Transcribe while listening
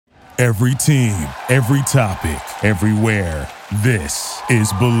Every team, every topic, everywhere. This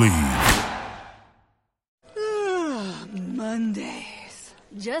is Believe. Mondays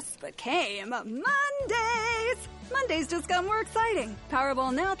just became Mondays. Mondays just got more exciting.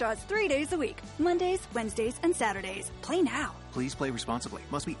 Powerball now draws 3 days a week. Mondays, Wednesdays, and Saturdays. Play now. Please play responsibly.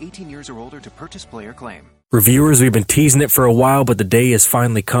 Must be 18 years or older to purchase, play, or claim. Reviewers, we've been teasing it for a while, but the day has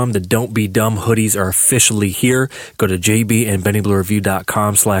finally come. The Don't Be Dumb hoodies are officially here. Go to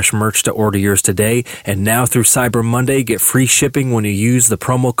jbandbennybluereview.com/merch to order yours today. And now through Cyber Monday, get free shipping when you use the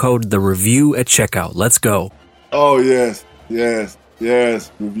promo code THEREVIEW at checkout. Let's go. Oh, yes.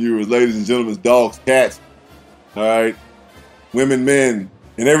 Reviewers, ladies and gentlemen, dogs, cats, all right, women, men,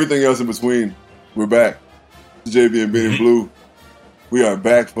 and everything else in between. We're back. It's JB and Benny Blue. We are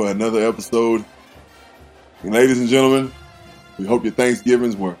back for another episode. And ladies and gentlemen, we hope your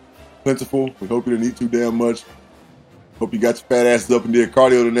Thanksgivings were plentiful. We hope you didn't eat too damn much. Hope you got your fat asses up and did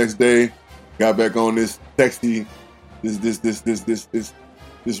cardio the next day. Got back on this sexy, this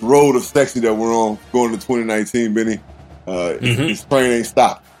road of sexy that we're on going to 2019, Benny. This train ain't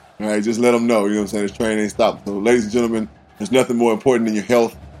stopped. All right, just let them know. You know what I'm saying? This train ain't stopped. So, ladies and gentlemen, there's nothing more important than your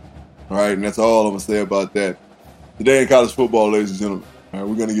health. All right, and that's all I'm gonna say about that. Today in college football, ladies and gentlemen, all right,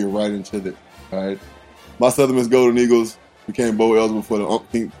 we're gonna get right into this. All right, my Southern Miss Golden Eagles became bowl eligible for the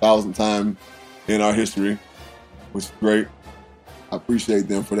 1,000th time in our history, which is great. I appreciate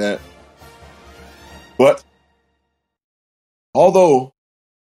them for that. But although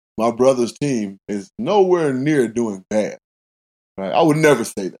my brother's team is nowhere near doing bad, right? I would never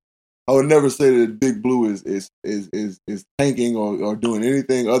say that. I would never say that Big Blue is tanking or doing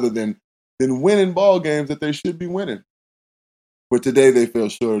anything other than winning ball games that they should be winning. But today they fell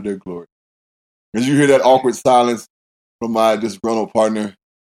short of their glory. As you hear that awkward silence from my disgruntled partner,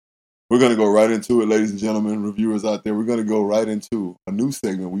 we're going to go right into it, ladies and gentlemen, reviewers out there. We're going to go right into a new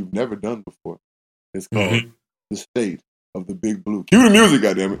segment we've never done before. It's called The State of the Big Blue. Cue the music,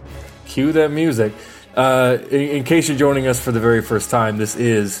 goddammit. Cue that music. In case you're joining us for the very first time, this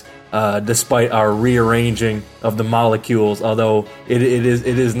is, despite our rearranging of the molecules, although it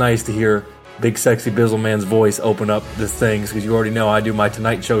is nice to hear Big Sexy Bizzle Man's voice open up the things, because you already know I do my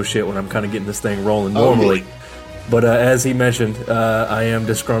Tonight Show shit when I'm kind of getting this thing rolling normally. But as he mentioned, I am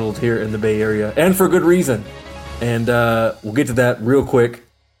disgruntled here in the Bay Area, and for good reason. And we'll get to that real quick.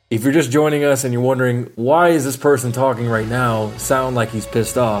 If you're just joining us and you're wondering, why is this person talking right now sound like he's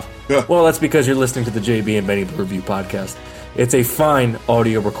pissed off? Yeah. Well, that's because you're listening to the JB and Benny Blue Review podcast. It's a fine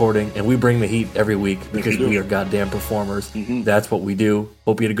audio recording, and we bring the heat every week because we are goddamn performers. That's what we do.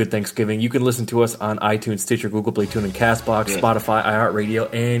 Hope you had a good Thanksgiving. You can listen to us on iTunes, Stitcher, Google Play, TuneIn, CastBox, Spotify,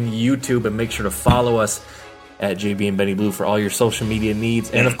 iHeartRadio, and YouTube. And make sure to follow us at JB and Benny Blue for all your social media needs.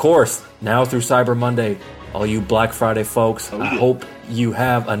 And, of course, now through Cyber Monday, all you Black Friday folks, I hope you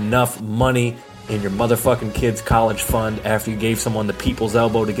have enough money in your motherfucking kids' college fund after you gave someone the people's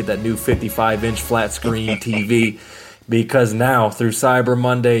elbow to get that new 55-inch flat screen TV. Because now, through Cyber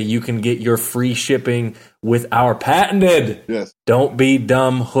Monday, you can get your free shipping with our patented Don't Be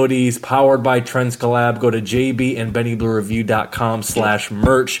Dumb hoodies powered by Trends Collab. Go to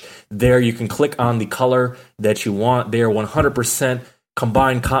jbandbennybluereview.com/merch. There you can click on the color that you want. They are 100%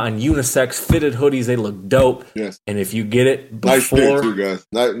 combined cotton unisex fitted hoodies. They look dope. Yes. And if you get it before... Nice fit too, guys.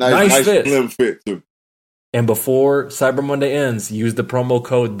 Nice fit. Slim fit too. And before Cyber Monday ends, use the promo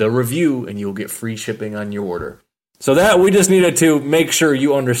code THEREVIEW and you'll get free shipping on your order. So that we just needed to make sure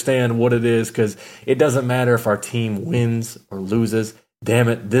you understand what it is, because it doesn't matter if our team wins or loses. Damn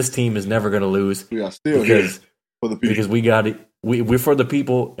it, this team is never going to lose. We are still here for the people. Because we got it. We're for the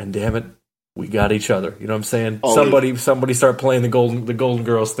people, and damn it, we got each other. You know what I'm saying? Somebody start playing the Golden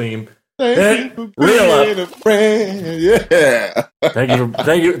Girls theme. Thank you for being a friend. Yeah.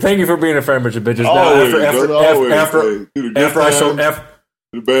 Thank you for being a friend, Richard bitches. Always, after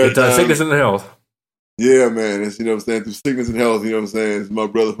sickness and health. Yeah, man. It's, you know what I'm saying, through sickness and health, you know what I'm saying, it's my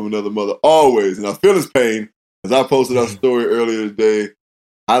brother from another mother, always. And I feel his pain, as I posted our story earlier today.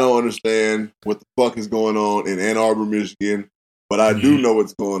 I don't understand what the fuck is going on in Ann Arbor, Michigan, but I do know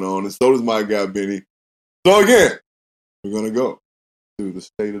what's going on, and so does my guy, Benny. So again, we're going to go to the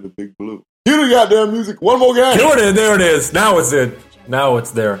State of the Big Blue. Cue the goddamn music. One more game. Cue it. There it is. Now it's in. Now it's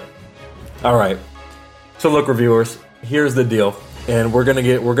there. All right. So look, reviewers, here's the deal. And we're gonna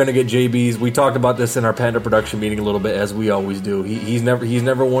get JB's. We talked about this in our Panda production meeting a little bit, as we always do. He's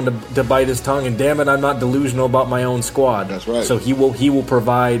never one to bite his tongue, and damn it, I'm not delusional about my own squad. That's right. So he will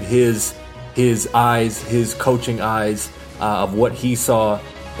provide his eyes, his coaching eyes of what he saw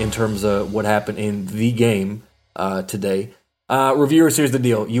in terms of what happened in the game today. Reviewers, here's the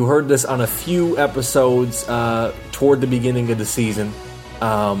deal. You heard this on a few episodes toward the beginning of the season.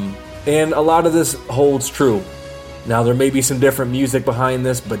 And a lot of this holds true. Now, there may be some different music behind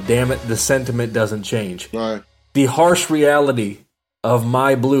this, but damn it, the sentiment doesn't change. Right. The harsh reality of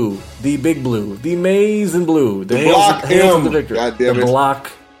my blue, the big blue, the maize and blue, the Block hails M. of the victor, God damn the it.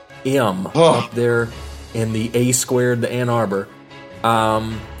 block M up there in the A squared, the Ann Arbor.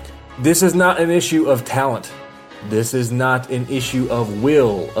 This is not an issue of talent. This is not an issue of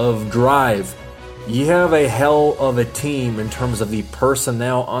will, of drive. You have a hell of a team in terms of the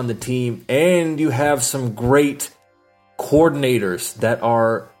personnel on the team, and you have some great coordinators that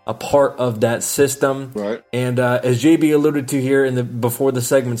are a part of that system. Right. And as JB alluded to here before the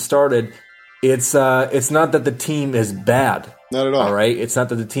segment started, it's not that the team is bad. Not at all. All right, it's not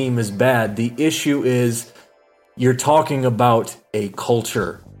that the team is bad. The issue is you're talking about a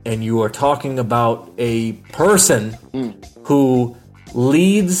culture, and you are talking about a person who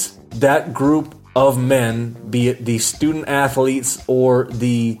leads that group of men, be it the student athletes or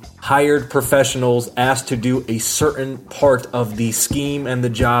the hired professionals asked to do a certain part of the scheme and the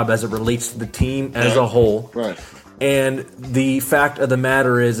job as it relates to the team as a whole. Right. And the fact of the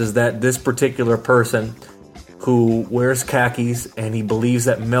matter is that this particular person who wears khakis and he believes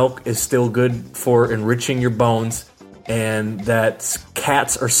that milk is still good for enriching your bones and that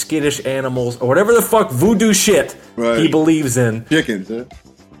cats are skittish animals or whatever the fuck voodoo shit he believes in. Chickens, huh?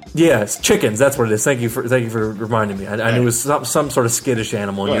 Yes, chickens. That's what it is. Thank you for reminding me. I knew it was some sort of skittish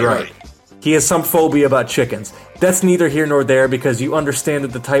animal. And you're right. He has some phobia about chickens. That's neither here nor there because you understand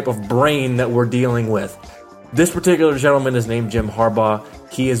that the type of brain that we're dealing with. This particular gentleman is named Jim Harbaugh.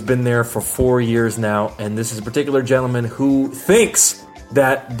 He has been there for 4 years now, and this is a particular gentleman who thinks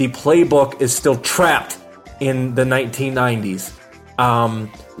that the playbook is still trapped in the 1990s.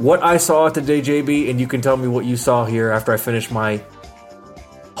 What I saw today, JB, and you can tell me what you saw here after I finish my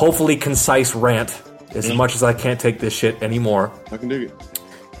hopefully concise rant, as much as I can't take this shit anymore. I can dig it.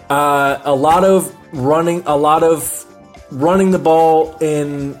 A lot of running the ball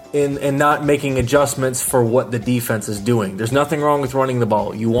and not making adjustments for what the defense is doing. There's nothing wrong with running the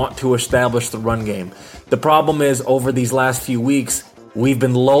ball. You want to establish the run game. The problem is, over these last few weeks, we've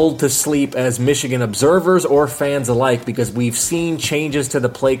been lulled to sleep as Michigan observers or fans alike because we've seen changes to the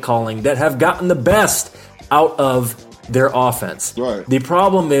play calling that have gotten the best out of their offense. Right. The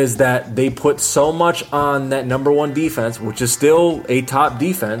problem is that they put so much on that number one defense, which is still a top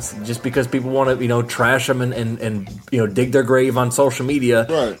defense, just because people want to, trash them and dig their grave on social media.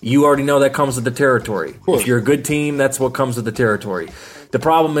 Right. You already know that comes with the territory. If you're a good team, that's what comes with the territory. The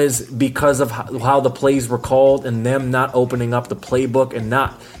problem is because of how the plays were called and them not opening up the playbook and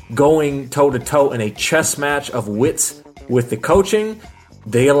not going toe-to-toe in a chess match of wits with the coaching,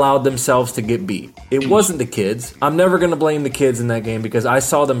 they allowed themselves to get beat. It wasn't the kids. I'm never going to blame the kids in that game because I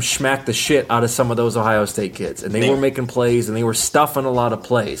saw them smack the shit out of some of those Ohio State kids. And they were making plays and they were stuffing a lot of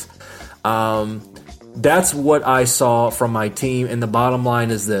plays. That's what I saw from my team. And the bottom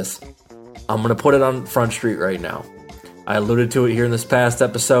line is this. I'm going to put it on Front Street right now. I alluded to it here in this past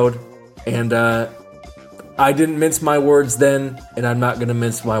episode. And I didn't mince my words then. And I'm not going to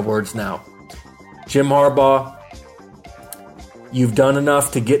mince my words now. Jim Harbaugh, you've done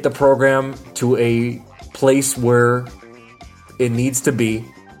enough to get the program to a place where it needs to be,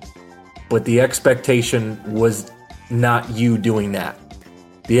 but the expectation was not you doing that.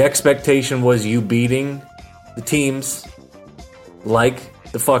 The expectation was you beating the teams like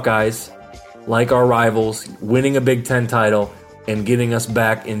the Buckeyes, like our rivals, winning a Big Ten title, and getting us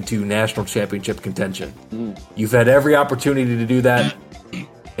back into national championship contention. You've had every opportunity to do that,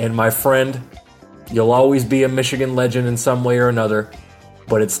 and my friend, you'll always be a Michigan legend in some way or another,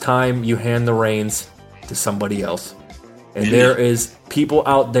 but it's time you hand the reins to somebody else. And there is people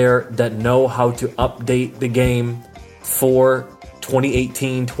out there that know how to update the game for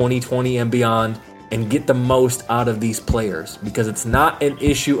 2018, 2020, and beyond and get the most out of these players because it's not an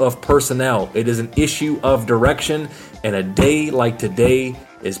issue of personnel. It is an issue of direction, and a day like today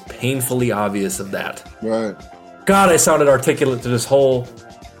is painfully obvious of that. Right. God, I sounded articulate to this whole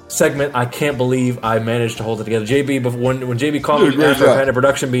segment. I can't believe I managed to hold it together. JB, when JB called me after I had a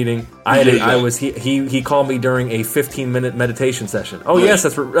production meeting, he called me during a 15-minute meditation session. Oh yes,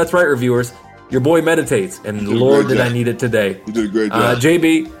 that's right, reviewers. Your boy meditates, and Lord did I need it today. You did a great job.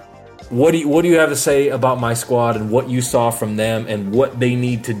 JB, what do you have to say about my squad and what you saw from them and what they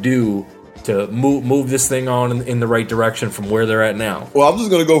need to do to move this thing on in the right direction from where they're at now? Well, I'm just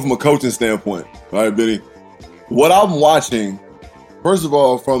going to go from a coaching standpoint. All right, Benny. What I'm watching, first of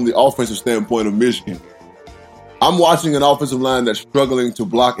all, from the offensive standpoint of Michigan, I'm watching an offensive line that's struggling to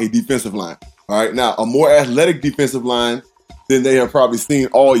block a defensive line. All right. Now, a more athletic defensive line than they have probably seen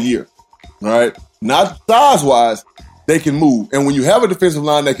all year. All right. Not size-wise, they can move. And when you have a defensive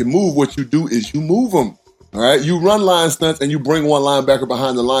line that can move, what you do is you move them. All right? You run line stunts and you bring one linebacker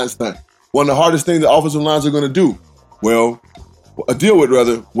behind the line stunt. One of the hardest things the offensive lines are going to do, deal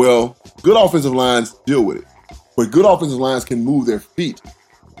with. Well, good offensive lines deal with it. But good offensive lines can move their feet.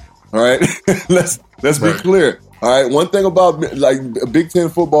 All right? Let's be clear. All right? One thing about like Big Ten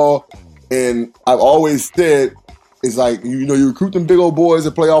football, and I've always said, is like, you recruit them big old boys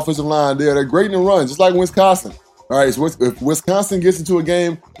that play offensive line. They're great in the run, just like Wisconsin. All right, so if Wisconsin gets into a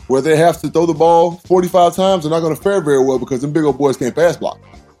game where they have to throw the ball 45 times, they're not going to fare very well because them big old boys can't pass block.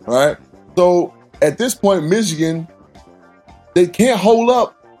 All right? So at this point, Michigan, they can't hold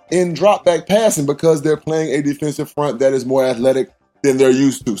up in drop back passing because they're playing a defensive front that is more athletic than they're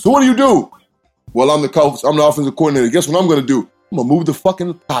used to. So what do? Well, I'm the coach. I'm the offensive coordinator. Guess what I'm going to do? I'm going to move the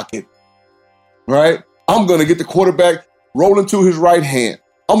fucking pocket. All right? I'm going to get the quarterback rolling to his right hand.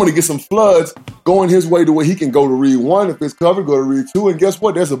 I'm going to get some floods going his way to where he can go to read one. If it's covered, go to read two. And guess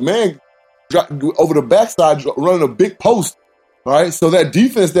what? There's a man over the backside running a big post. All right? So that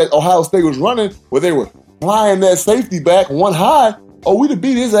defense that Ohio State was running, where they were flying that safety back one high, we'd have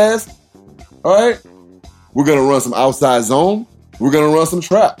beat his ass. All right? We're going to run some outside zone. We're going to run some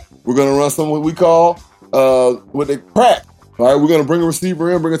trap. We're going to run some what we call what they crack. All right? We're going to bring a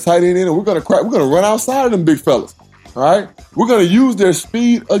receiver in, bring a tight end in, and we're going to crack. We're going to run outside of them big fellas. All right? We're going to use their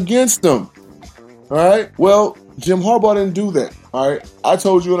speed against them. All right? Well, Jim Harbaugh didn't do that. All right? I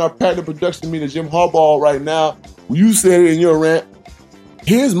told you in our patented production meeting, Jim Harbaugh right now, you said it in your rant,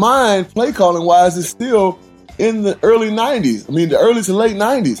 his mind, play calling wise, is still in the early 90s. I mean, the early to late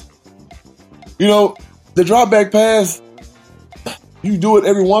 90s. The drop back pass, you do it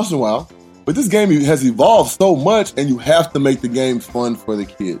every once in a while, but this game has evolved so much, and you have to make the game fun for the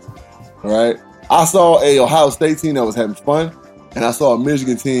kids. All right? I saw a Ohio State team that was having fun, and I saw a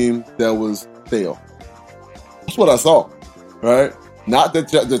Michigan team that was stale. That's what I saw, right? Not that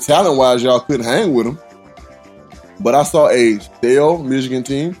the talent-wise y'all couldn't hang with them, but I saw a stale Michigan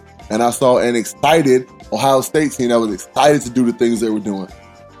team, and I saw an excited Ohio State team that was excited to do the things they were doing.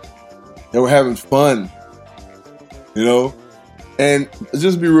 They were having fun, And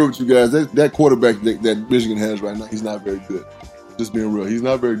just be real with you guys, that quarterback that Michigan has right now, he's not very good. Just being real, he's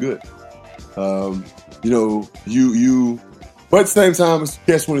not very good. But at the same time, it's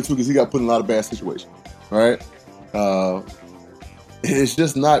catch-22 because he got put in a lot of bad situations, right? It's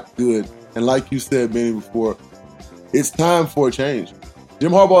just not good. And like you said, Benny, before, it's time for a change.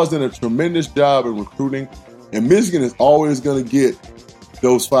 Jim Harbaugh has done a tremendous job in recruiting, and Michigan is always going to get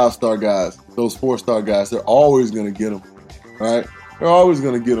those 5-star guys, those 4-star guys. They're always going to get them, right? They're always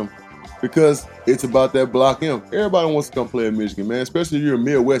going to get them because it's about that block M. Everybody wants to come play at Michigan, man, especially if you're a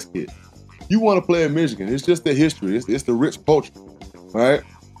Midwest kid. You want to play at Michigan. It's just the history. It's the rich culture, right?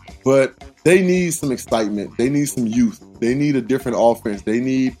 But they need some excitement. They need some youth. They need a different offense.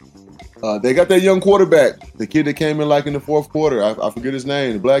 They got that young quarterback, the kid that came in like in the fourth quarter. I forget his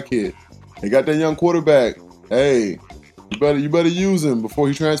name, the black kid. They got that young quarterback. Hey, you better use him before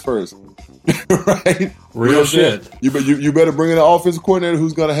he transfers, right? Real shit. You better bring in an offensive coordinator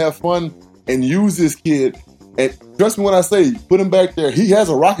who's going to have fun and use this kid. And trust me when I say, put him back there. He has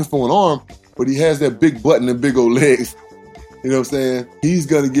a rocket for an arm, but he has that big butt and the big old legs. You know what I'm saying? He's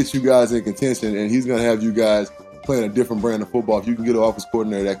going to get you guys in contention, and he's going to have you guys playing a different brand of football. If you can get an offensive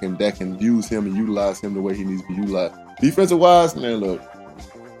coordinator that can use him and utilize him the way he needs to be utilized. Defensive-wise, man, look,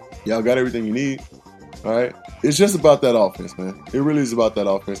 y'all got everything you need, all right? It's just about that offense, man. It really is about that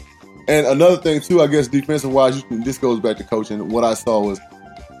offense. And another thing, too, I guess defensive-wise, this goes back to coaching. What I saw was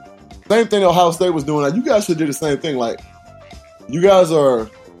same thing Ohio State was doing. Like, you guys should do the same thing. Like, you guys are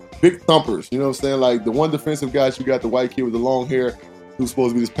big thumpers. You know what I'm saying? Like, the one defensive guy, you got the white kid with the long hair who's supposed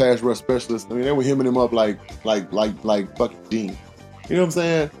to be this pass rush specialist. I mean, they were hemming him up like fucking Gene. You know what I'm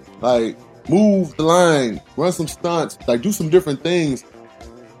saying? Like, move the line, run some stunts, like, do some different things.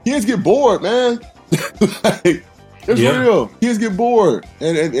 Kids get bored, man. Like, it's real. Kids get bored.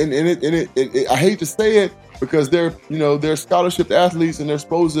 And I hate to say it because they're scholarship athletes and they're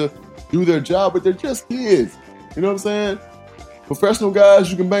supposed to do their job, but they're just kids. You know what I'm saying? Professional guys,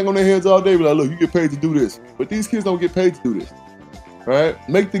 you can bang on their heads all day, but like, look, you get paid to do this. But these kids don't get paid to do this. All right?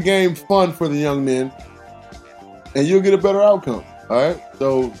 Make the game fun for the young men, and you'll get a better outcome. All right?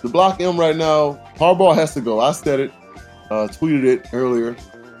 So the block M right now, Harbaugh has to go. I said it, tweeted it earlier.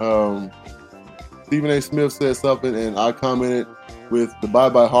 Stephen A. Smith said something, and I commented with the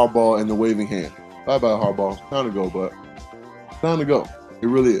bye-bye Harbaugh and the waving hand. Bye-bye Harbaugh. Time to go, but time to go. It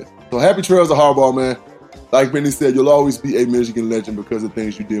really is. So happy trails to Harbaugh, man. Like Benny said, you'll always be a Michigan legend because of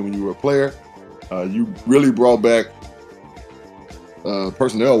things you did when you were a player. You really brought back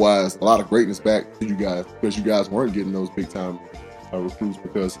personnel wise, a lot of greatness back to you guys because you guys weren't getting those big time recruits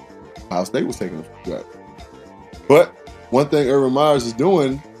because Ohio State was taking them from you guys. But one thing Urban Meyers is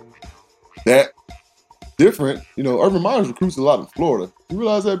doing that different, Urban Meyers recruits a lot in Florida. You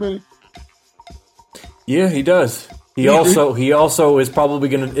realize that, Benny? Yeah, he does. He also is probably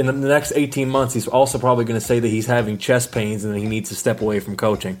going to, in the next 18 months, he's also probably going to say that he's having chest pains and that he needs to step away from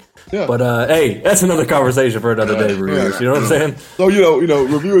coaching. Yeah. But, hey, that's another conversation for another day, reviewers. You know what I'm saying? So,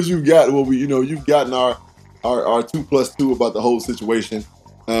 reviewers, you've got you've gotten our 2+2 about the whole situation.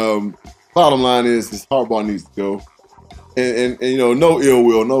 Bottom line is Harbaugh needs to go. And no ill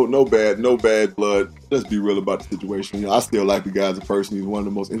will, no bad blood. Let's be real about the situation. I still like the guy as a person. He's one of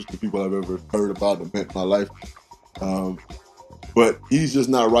the most interesting people I've ever heard about and met in my life. But he's just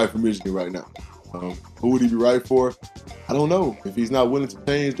not right for Michigan right now. Who would he be right for? I don't know. If he's not willing to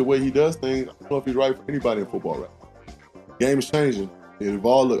change the way he does things, I don't know if he's right for anybody in football right now. The game is changing. It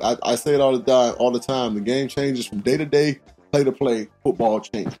evolved. I say it all the time. The game changes from day to day, play to play. Football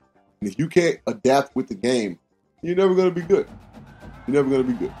changes. And if you can't adapt with the game, you're never going to be good. You're never going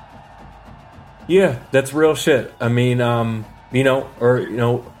to be good. Yeah, that's real shit. I mean, Urban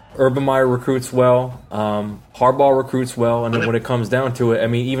Meyer recruits well. Harbaugh recruits well. And then when it comes down to it, I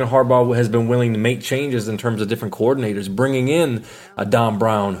mean, even Harbaugh has been willing to make changes in terms of different coordinators, bringing in a Don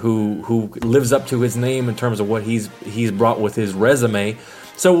Brown who lives up to his name in terms of what he's brought with his resume.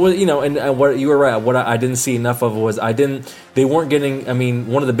 So, and what you were right. What I didn't see enough of was they weren't getting, I mean,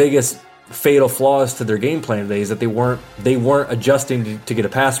 one of the biggest fatal flaws to their game plan today is that they weren't adjusting to get a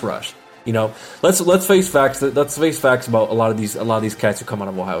pass rush. Let's face facts. Let's face facts about a lot of these cats who come out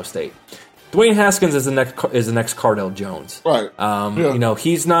of Ohio State. Dwayne Haskins is the next Cardell Jones. Right.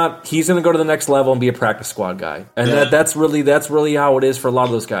 He's not. He's going to go to the next level and be a practice squad guy. And that's really how it is for a lot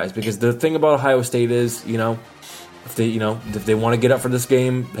of those guys. Because the thing about Ohio State is, if they want to get up for this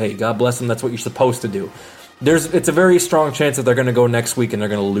game, hey, God bless them. That's what you're supposed to do. It's a very strong chance that they're going to go next week and they're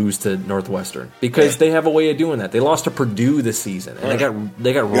going to lose to Northwestern because they have a way of doing that. They lost to Purdue this season and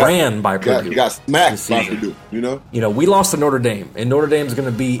they got ran by Purdue. You got smacked by Purdue. We lost to Notre Dame and Notre Dame's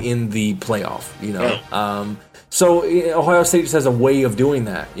going to be in the playoff. So Ohio State just has a way of doing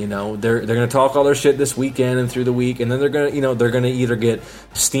that. They're going to talk all their shit this weekend and through the week, and then they're going to either get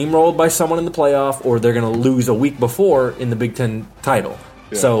steamrolled by someone in the playoff or they're going to lose a week before in the Big Ten title.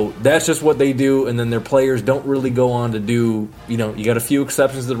 Yeah. So that's just what they do, and then their players don't really go on to do, you got a few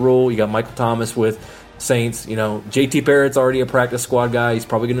exceptions to the rule. You got Michael Thomas with Saints, JT Barrett's already a practice squad guy. He's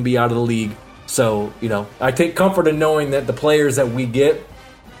probably going to be out of the league. So, I take comfort in knowing that the players that we get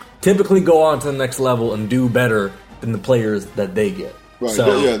typically go on to the next level and do better than the players that they get. Right.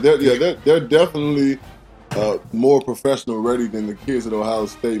 So, they're definitely more professional ready than the kids at Ohio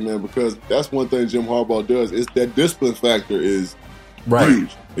State, man, because that's one thing Jim Harbaugh does. Is that discipline factor is huge.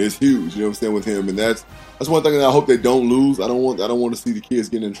 It's huge, you know what I'm saying, with him, and that's one thing that I hope they don't lose. I don't want to see the kids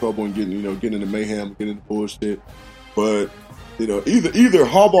getting in trouble and getting into mayhem, getting into bullshit. But either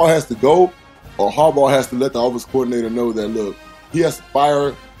Harbaugh has to go, or Harbaugh has to let the offense coordinator know that look, he has to fire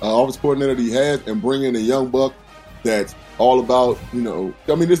an offense coordinator that he has and bring in a young buck that's all about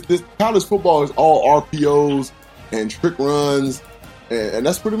this college football is all RPOs and trick runs, and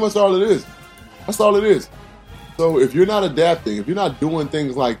that's pretty much all it is. That's all it is. So if you're not adapting, if you're not doing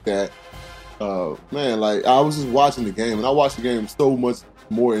things like that, man, like I was just watching the game, and I watched the game so much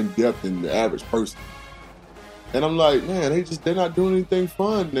more in depth than the average person. And I'm like, man, they're not doing anything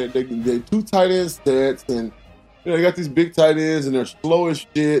fun. They're two tight end stats, and they got these big tight ends, and they're slow as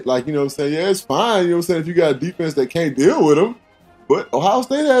shit. Like, what I'm saying? Yeah, it's fine. What I'm saying? If you got a defense that can't deal with them, but Ohio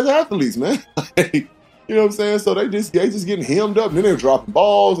State has athletes, man. What I'm saying? So they just getting hemmed up, and then they're dropping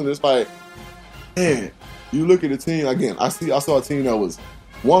balls, and it's like, man. You look at the team again. I saw a team that was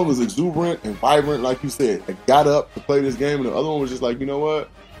exuberant and vibrant, like you said, that got up to play this game, and the other one was just like, you know what,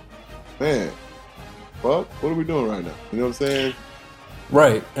 man, what are we doing right now? You know what I'm saying?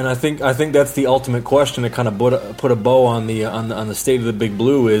 Right, and I think that's the ultimate question to kind of put a bow on the state of the Big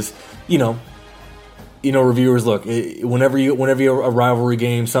Blue is, reviewers, look, whenever you a rivalry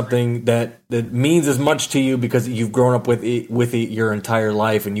game, something that means as much to you because you've grown up with it your entire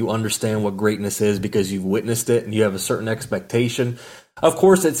life and you understand what greatness is because you've witnessed it and you have a certain expectation. Of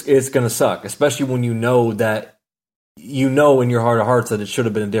course, it's going to suck, especially when you know in your heart of hearts that it should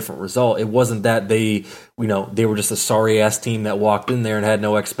have been a different result. It wasn't that they were just a sorry ass team that walked in there and had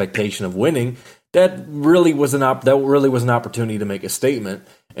no expectation of winning. That really was an opportunity to make a statement,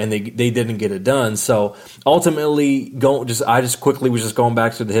 and they didn't get it done. So ultimately, I just quickly was just going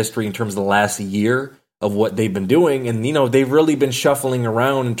back to the history in terms of the last year of what they've been doing. And, they've really been shuffling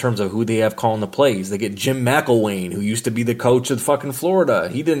around in terms of who they have calling the plays. They get Jim McElwain, who used to be the coach of fucking Florida.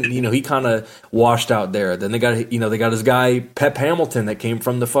 He didn't, he kind of washed out there. Then they got his guy, Pep Hamilton, that came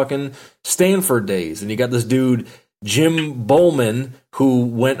from the fucking Stanford days. And you got this dude, Jim Bowman, who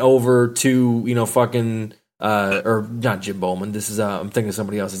went over to, fucking, or not Jim Bowman. This is, I'm thinking of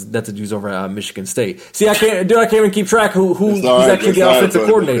somebody else. That's a dude's over at Michigan State. See, I can't even keep track who's actually the offensive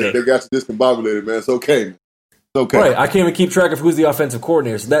coordinator. They got you discombobulated, man. It's okay. It's okay. Right. I can't even keep track of who's the offensive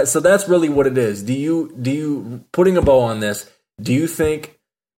coordinator. So that's really what it is. Do you putting a bow on this? Do you think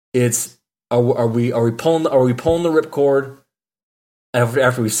it's, are we pulling the ripcord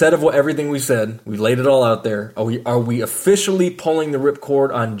after we said everything we said? We laid it all out there. Are we officially pulling the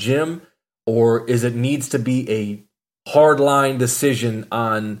ripcord on Jim? Or is it needs to be a hard-line decision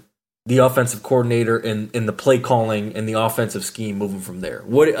on the offensive coordinator and the play calling and the offensive scheme moving from there?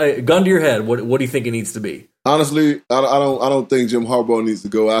 Gun to your head, what do you think it needs to be? Honestly, I don't think Jim Harbaugh needs to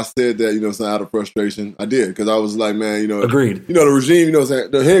go. I said that, out of frustration. I did, because I was like, man, agreed. The regime,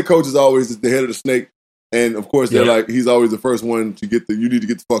 the head coach is always the head of the snake, and of course they're like, he's always the first one to you need to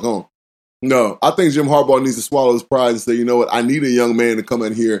get the fuck on. No, I think Jim Harbaugh needs to swallow his pride and say, you know what, I need a young man to come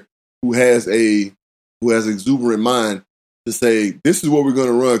in here who has exuberant mind to say, this is what we're going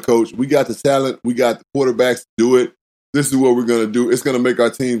to run, coach. We got the talent. We got the quarterbacks to do it. This is what we're going to do. It's going to make our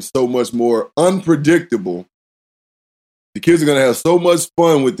team so much more unpredictable. The kids are going to have so much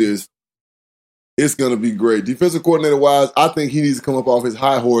fun with this. It's going to be great. Defensive coordinator-wise, I think he needs to come up off his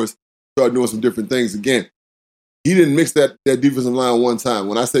high horse, start doing some different things. Again, he didn't mix that defensive line one time.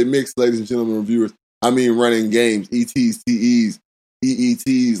 When I say mix, ladies and gentlemen, reviewers, I mean running games, ETs, TEs,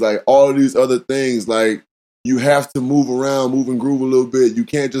 EETs, like all of these other things. Like, you have to move around, move and groove a little bit. You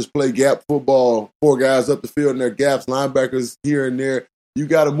can't just play gap football, 4 guys up the field in their gaps, linebackers here and there. You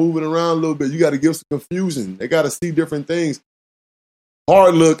got to move it around a little bit. You got to give some confusion. They got to see different things.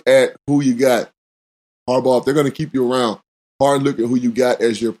 Hard look at who you got. Harbaugh, if they're going to keep you around, hard look at who you got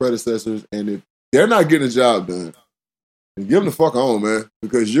as your predecessors. And if they're not getting the job done, then give them the fuck on, man,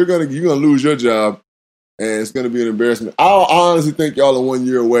 because you're gonna lose your job. And it's going to be an embarrassment. I honestly think y'all are 1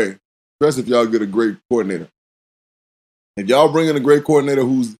 year away, especially if y'all get a great coordinator. If y'all bring in a great coordinator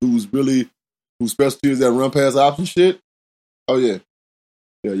whose specialty is that run pass option shit, oh yeah,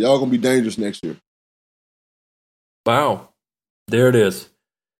 y'all gonna be dangerous next year. Wow, there it is.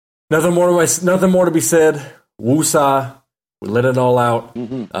 Nothing more to be said. Woosah, we let it all out.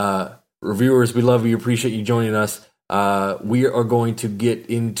 Mm-hmm. Reviewers, we love you. Appreciate you joining us. We are going to get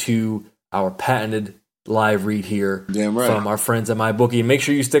into our patented live read here from our friends at MyBookie. And make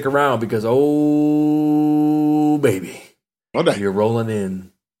sure you stick around because, baby, you're rolling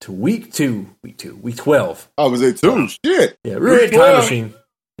in to week 12. I was at 2. Shit. Yeah, we're in time machine.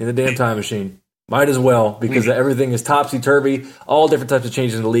 In the damn time machine. Might as well, because everything is topsy-turvy, all different types of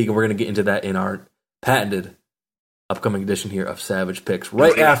changes in the league, and we're going to get into that in our patented upcoming edition here of Savage Picks,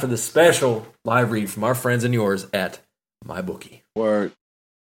 right after the special live read from our friends and yours at MyBookie. Word.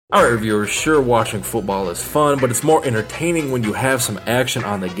 All right, reviewers, sure, watching football is fun, but it's more entertaining when you have some action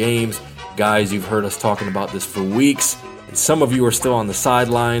on the games. Guys, you've heard us talking about this for weeks, and some of you are still on the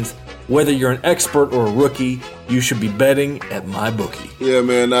sidelines. Whether you're an expert or a rookie, you should be betting at MyBookie. Yeah,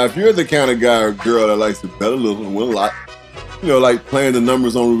 man. Now, if you're the kind of guy or girl that likes to bet a little and win a lot, like playing the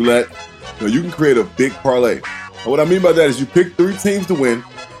numbers on roulette, you can create a big parlay. And what I mean by that is you pick 3 teams to win,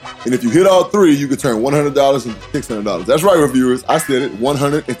 and if you hit all 3, you can turn $100 into $600. That's right, reviewers. I said it,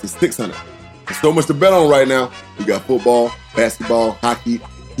 100 into 600. There's so much to bet on right now. We got football, basketball, hockey,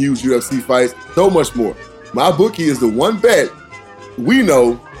 huge UFC fights, so much more. MyBookie is the one bet we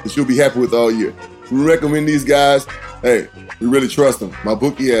know that you'll be happy with all year. We recommend these guys. Hey, we really trust them.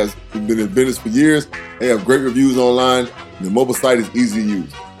 MyBookie has been in business for years. They have great reviews online, and the mobile site is easy to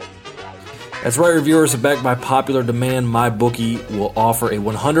use. That's right, reviewers. Backed by popular demand, MyBookie will offer a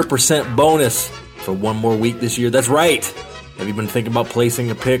 100% bonus for one more week this year. That's right. Have you been thinking about placing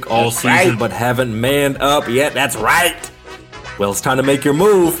a pick all season but haven't manned up yet? That's right. Well, it's time to make your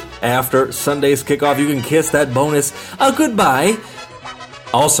move. After Sunday's kickoff, you can kiss that bonus goodbye.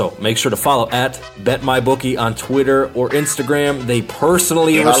 Also, make sure to follow at BetMyBookie on Twitter or Instagram. They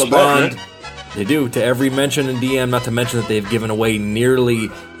personally respond. They do to every mention in DM, not to mention that they've given away nearly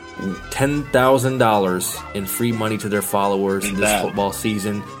 $10,000 in free money to their followers this football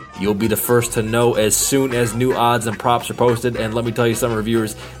season. You'll be the first to know as soon as new odds and props are posted. And let me tell you, some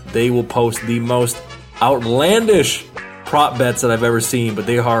reviewers, they will post the most outlandish prop bets that I've ever seen, but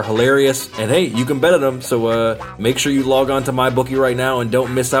they are hilarious. And hey, you can bet on them, so make sure you log on to MyBookie right now and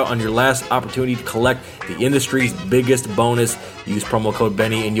don't miss out on your last opportunity to collect the industry's biggest bonus. Use promo code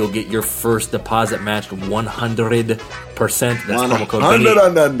Benny and you'll get your first deposit matched 100%. That's promo code Benny.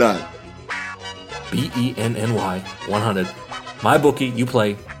 BENNY 100. MyBookie, you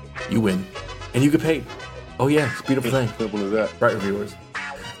play, you win, and you get paid. Oh yeah, it's a beautiful thing. Simple as that. Right, reviewers.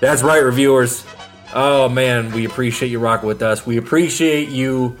 That's right, reviewers. Oh man, we appreciate you rocking with us. We appreciate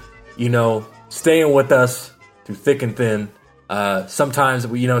you, staying with us through thick and thin. Sometimes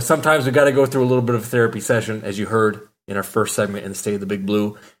we got to go through a little bit of a therapy session, as you heard in our first segment in the State of the Big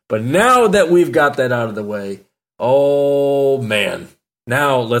Blue. But now that we've got that out of the way, oh man,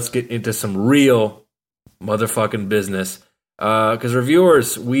 now let's get into some real motherfucking business. Because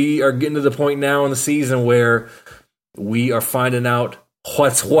reviewers, we are getting to the point now in the season where we are finding out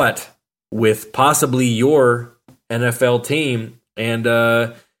what's what with possibly your NFL team. And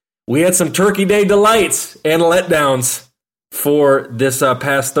we had some Turkey Day delights and letdowns for this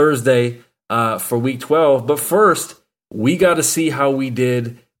past Thursday for Week 12. But first, we got to see how we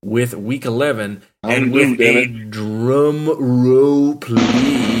did with Week 11. And with a drum roll,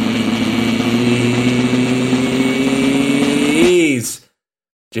 please.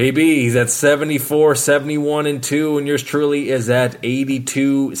 JB, he's at 74, 71, and 2, and yours truly is at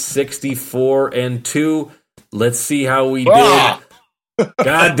 82, 64, and 2. Let's see how we did.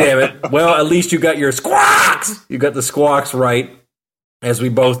 God damn it. Well, at least you got your squawks. You got the squawks right, as we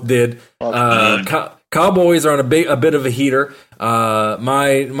both did. Cowboys are on a bit of a heater.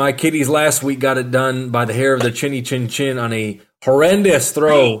 My kiddies last week got it done by the hair of their chinny chin chin on a horrendous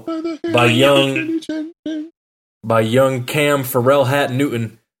throw by young Cam Farrell Hat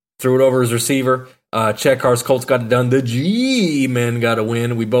Newton. Threw it over his receiver. Checkhar's Colts got it done. The G-men got a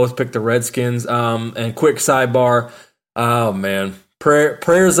win. We both picked the Redskins. And quick sidebar. Oh, man.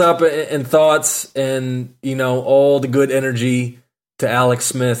 Prayers up and thoughts and, all the good energy to Alex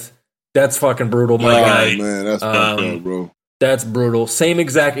Smith. That's fucking brutal, my guy. Man, that's fucked up, bro. That's brutal. Same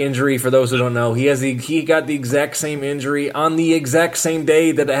exact injury, for those who don't know. He got the exact same injury on the exact same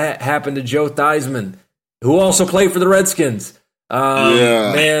day that it happened to Joe Theismann, who also played for the Redskins.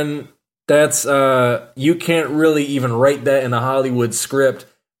 Man, that's you can't really even write that in a Hollywood script.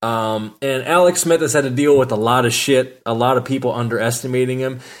 And Alex Smith has had to deal with a lot of shit, a lot of people underestimating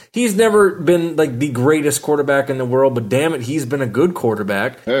him. He's never been like the greatest quarterback in the world, but damn it, he's been a good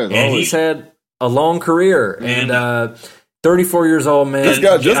quarterback. And he's had a long career. And 34 years old, man. Just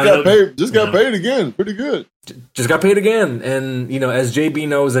got paid again. Pretty good. Just got paid again. And, as JB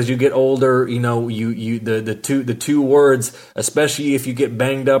knows, as you get older, the two words, especially if you get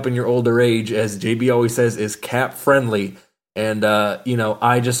banged up in your older age, as JB always says, is cap friendly. And,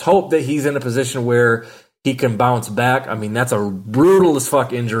 I just hope that he's in a position where he can bounce back. I mean, that's a brutal as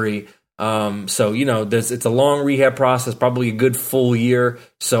fuck injury. So, it's a long rehab process, probably a good full year.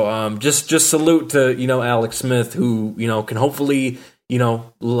 So, just salute to, Alex Smith, who, can hopefully,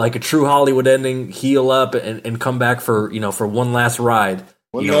 like a true Hollywood ending, heal up and come back for one last ride.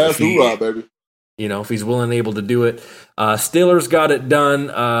 One last hoorah, baby. If he's willing and able to do it. Steelers got it done.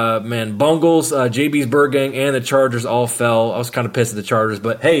 Bungles, JB's Bird Gang, and the Chargers all fell. I was kind of pissed at the Chargers,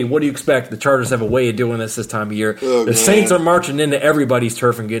 but hey, what do you expect? The Chargers have a way of doing this time of year. The Saints are marching into everybody's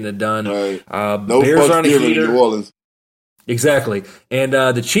turf and getting it done. Right. No Bears on a heater. New Orleans. Exactly. And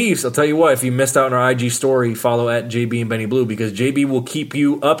the Chiefs, I'll tell you what, if you missed out on our IG story, follow at JB and Benny Blue, because JB will keep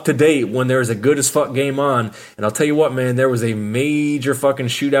you up to date when there's a good as fuck game on. And I'll tell you what, man, there was a major fucking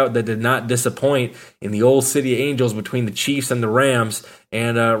shootout that did not disappoint in the old City of Angels between the Chiefs and the Rams.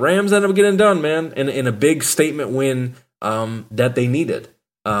 And Rams ended up getting done, man, in a big statement win that they needed.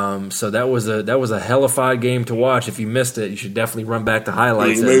 So that was a hellified game to watch. If you missed it, you should definitely run back the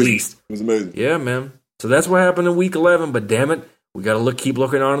highlights at least. It was amazing. Yeah, man. So that's what happened in Week 11, but damn it, we got to keep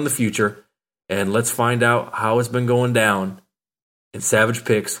looking on in the future, and let's find out how it's been going down in Savage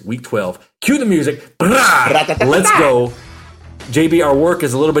Picks Week 12. Cue the music. Let's go. JB, our work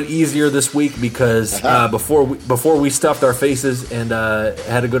is a little bit easier this week because before we stuffed our faces and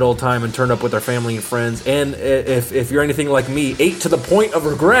had a good old time and turned up with our family and friends, and if you're anything like me, ate to the point of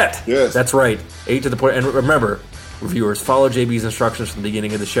regret. Yes. That's right, ate to the point. And remember, reviewers, follow JB's instructions from the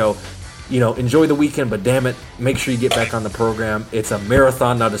beginning of the show. Enjoy the weekend, but damn it, make sure you get back on the program. It's a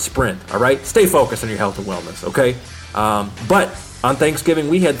marathon, not a sprint, all right? Stay focused on your health and wellness, okay? But on Thanksgiving,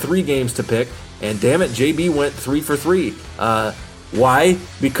 we had 3 games to pick, and damn it, JB went 3 for 3. Why?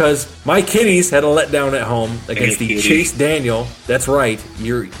 Because my kiddies had a letdown at home against the Chase Daniel. That's right,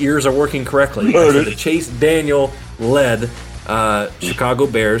 your ears are working correctly. The Chase Daniel-led Chicago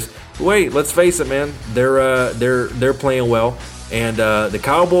Bears. wait. Let's face it, man. They're playing well. And the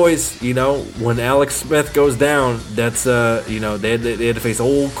Cowboys, you know, when Alex Smith goes down, that's they had to face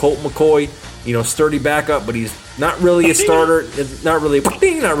old Colt McCoy, you know, sturdy backup, but he's not really a starter. Not really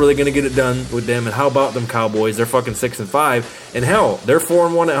going to get it done with them. And how about them Cowboys? They're fucking 6-5, and hell, they're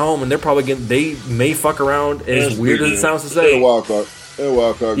 4-1 at home, and they're probably they may fuck around. As weird as it sounds to say, they're a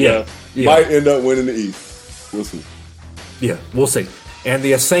wild card. Yeah. Might end up winning the East. We'll see. Yeah, we'll see. And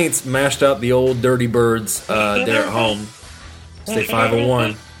the Saints mashed up the old Dirty Birds there at home. Stay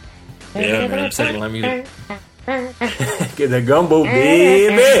 5-1. Yeah, man, I'm sick of my music. Get the gumbo,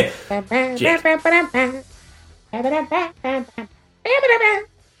 baby.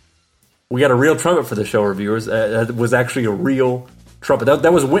 We got a real trumpet for the show, reviewers. That was actually a real trumpet.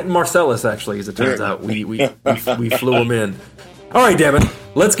 That was Wynton Marsalis, actually, as it turns out. We flew him in. All right, damn it.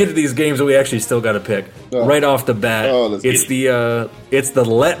 Let's get to these games that we actually still got to pick right off the bat. It's the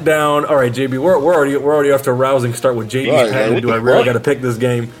letdown. All right, JB, we're already off to a rousing start with JB Patton. Do I really got to pick this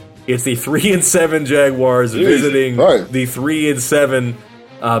game? It's the 3-7 Jaguars visiting the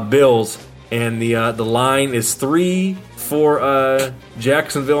 3-7 Bills, and the line is 3 for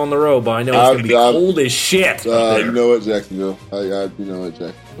Jacksonville on the road. But I know it's gonna be cold as shit. You know what, Jacksonville? You know what,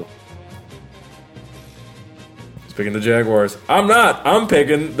 Jacksonville. Picking the Jaguars. I'm not. I'm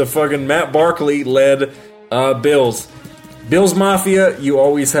picking the fucking Matt Barkley-led Bills. Bills Mafia, you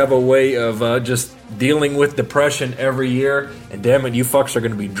always have a way of just dealing with depression every year. And damn it, you fucks are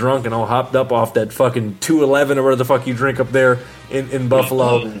going to be drunk and all hopped up off that fucking 211 or whatever the fuck you drink up there in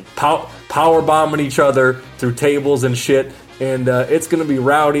Buffalo. Power bombing each other through tables and shit. And it's going to be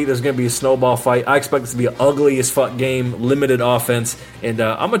rowdy. There's going to be a snowball fight. I expect this to be an ugly as fuck game, limited offense. And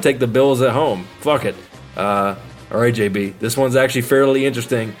I'm going to take the Bills at home. Fuck it. All right, JB. This one's actually fairly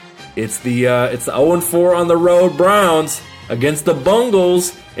interesting. It's the 0-4 on the road Browns against the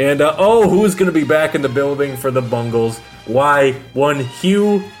Bungles, and who's going to be back in the building for the Bungles? Why, one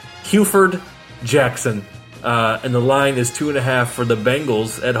Huford Jackson, and the line is 2.5 for the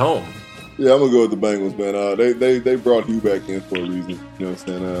Bengals at home. Yeah, I'm gonna go with the Bengals, man. They brought Hugh back in for a reason. You know what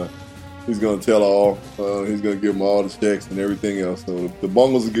I'm saying? He's gonna tell all. He's gonna give them all the checks and everything else. So the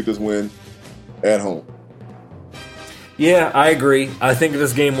Bungles will get this win at home. Yeah, I agree. I think if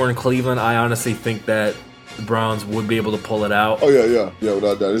this game were in Cleveland, I honestly think that the Browns would be able to pull it out. Oh, yeah,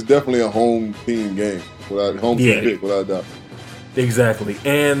 without doubt. It's definitely a home team game. Home team pick, without doubt. Exactly.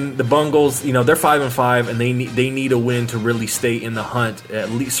 And the Bungles, you know, they're 5-5, and they need a win to really stay in the hunt,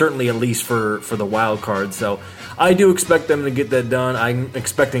 certainly at least for the wild card. So I do expect them to get that done. I'm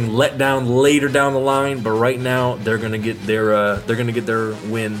expecting letdown later down the line, but right now they're going to get their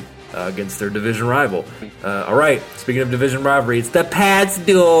win against their division rival. All right, speaking of division rivalry, it's the Pats,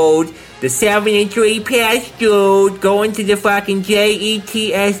 dude. The 7-3 Pats, dude. Going to the fucking Jets,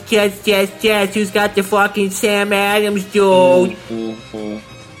 Jets. Who's got the fucking Sam Adams, dude?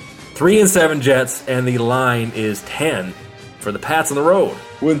 3-7 Jets, and the line is 10 for the Pats on the road.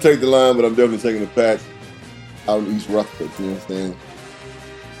 Wouldn't take the line, but I'm definitely taking the Pats out in East Rutherford. You know what I'm saying?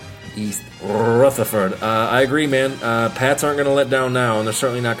 East Rutherford. I agree, man. Pats aren't going to let down now, and they're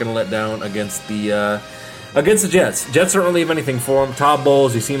certainly not going to let down against the Jets. Jets don't really have anything for them. Todd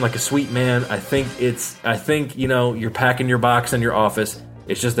Bowles, he seemed like a sweet man. I think you know, you're packing your box in your office.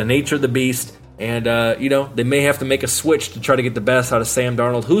 It's just the nature of the beast, and you know, they may have to make a switch to try to get the best out of Sam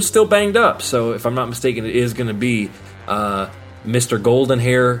Darnold, who's still banged up. So if I'm not mistaken, it is going to be Mr. Golden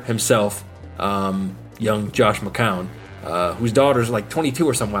Hair himself, young Josh McCown. Whose daughter's like 22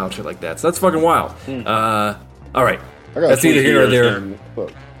 or some wild shit like that. So that's fucking wild. All right. That's either here or there.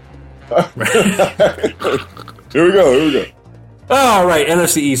 Here we go. All right,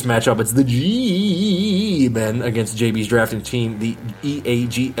 NFC East matchup. It's the G-Men against JB's drafting team, the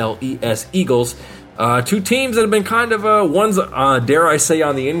EAGLES Eagles. Two teams that have been kind of, one's, dare I say,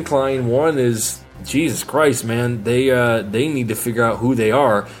 on the incline. One is, Jesus Christ, man. They need to figure out who they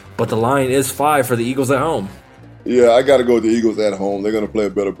are. But the line is 5 for the Eagles at home. Yeah, I got to go with the Eagles at home. They're going to play a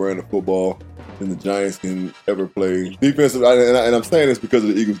better brand of football than the Giants can ever play. Defensive, and I'm saying this because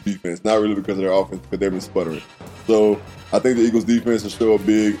of the Eagles' defense, not really because of their offense, because they've been sputtering. So I think the Eagles' defense will show up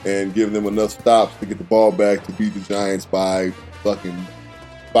big and give them enough stops to get the ball back to beat the Giants by fucking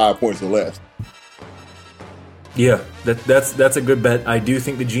 5 points or less. Yeah, that's a good bet. I do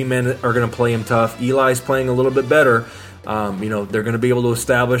think the G-Men are going to play him tough. Eli's playing a little bit better. You know, they're going to be able to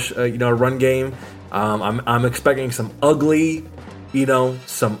establish a run game. I'm expecting some ugly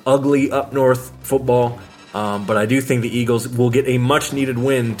up north football. But I do think the Eagles will get a much needed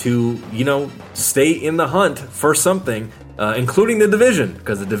win to, stay in the hunt for something including the division,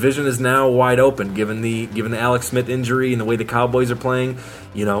 because the division is now wide open given the Alex Smith injury and the way the Cowboys are playing.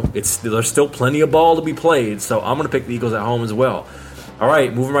 There's still plenty of ball to be played, so I'm going to pick the Eagles at home as well. All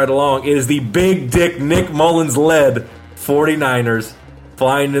right, moving right along. It is the big dick Nick Mullins-led 49ers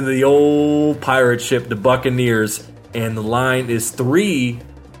flying into the old pirate ship, the Buccaneers, and the line is 3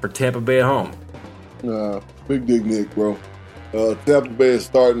 for Tampa Bay at home. Big dick Nick, bro. Tampa Bay is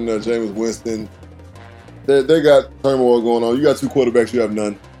starting Jameis Winston. They got turmoil going on. You got 2 quarterbacks, you have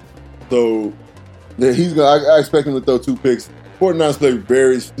none. So I expect him to throw 2 picks. 49ers play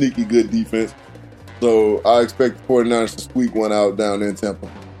very sneaky good defense. So I expect the 49ers to squeak one out down in Tampa.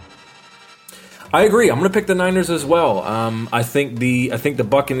 I agree. I'm going to pick the Niners as well. I think the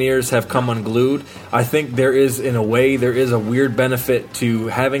Buccaneers have come unglued. I think there is a weird benefit to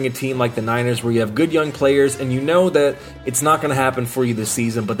having a team like the Niners where you have good young players and you know that it's not going to happen for you this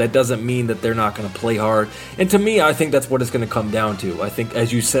season, but that doesn't mean that they're not going to play hard. And to me, I think that's what it's going to come down to. I think,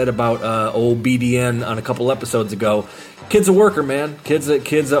 as you said about old BDN on a couple episodes ago, kid's a worker, man. Kid's an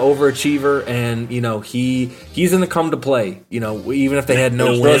overachiever, and he's going to come to play. Even if they had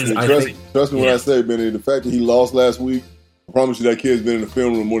no wins, Trust me when I say, Benny, the fact that he lost last week, I promise you that kid's been in the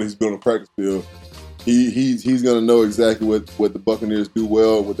film room more than he's been on the practice field. He's going to know exactly what the Buccaneers do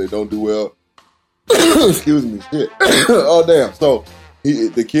well, what they don't do well. Excuse me, shit. Oh damn! So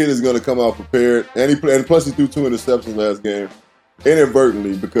the kid is going to come out prepared, and plus he threw 2 interceptions last game,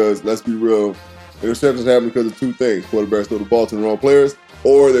 inadvertently, because let's be real. Interceptions happen because of 2 things. Quarterbacks throw the ball to the wrong players,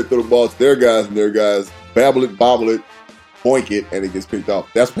 or they throw the ball to their guys, and their guys bobble it, boink it, and it gets picked off.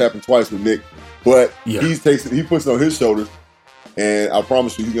 That's what happened twice with Nick. But he puts it on his shoulders, and I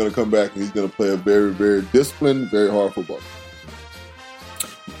promise you he's going to come back and he's going to play a very, very disciplined, very hard football.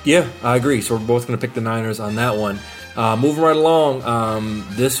 Yeah, I agree. So we're both going to pick the Niners on that one. Moving right along,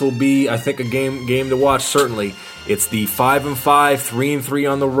 this will be, I think, a game to watch, certainly. It's the 5-5,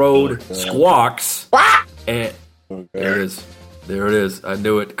 3-3 on the road Squawks. And there it is. I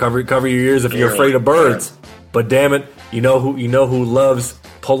knew it. Cover your ears if you're afraid of birds. But damn it, you know who loves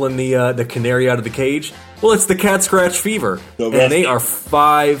pulling the canary out of the cage? Well, it's the Cat Scratch Fever, and they are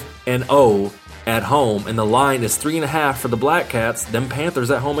 5-0 at home, and the line is 3.5 for the Black Cats. Them Panthers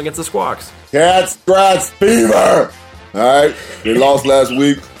at home against the Squawks. Cat Scratch Fever. All right, they lost last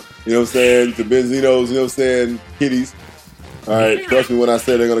week. You know what I'm saying? To Benzinos, you know what I'm saying? Kitties. All right, trust me when I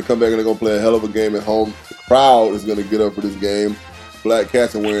say they're going to come back and they're going to play a hell of a game at home. The crowd is going to get up for this game. Black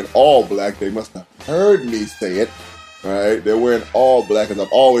Cats are wearing all black. They must have heard me say it. All right, they're wearing all black, as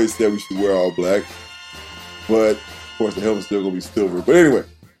I've always said we should wear all black. But, of course, the helmet's still going to be silver. But anyway,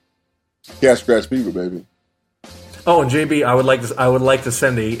 Cat Scratch Fever, baby. Oh, and JB, I would like to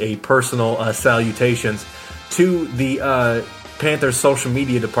send a personal salutations to the Panthers social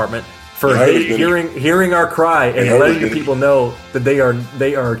media department for hearing our cry and letting the people know that they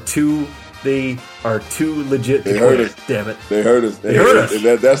are too legit to quit. Damn it. They heard us. They heard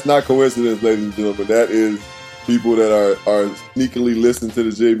us. That's not coincidence, ladies and gentlemen. That is people that are sneakily listening to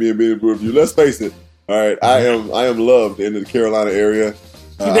the JB and Benny review. Let's face it. All right, I am loved in the Carolina area.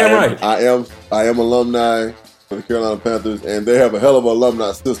 You're damn right. I am alumni for the Carolina Panthers, and they have a hell of an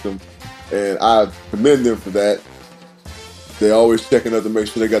alumni system, and I commend them for that. They're always checking up to make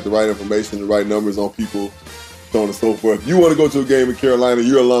sure they got the right information, the right numbers on people, so on and so forth. If you want to go to a game in Carolina,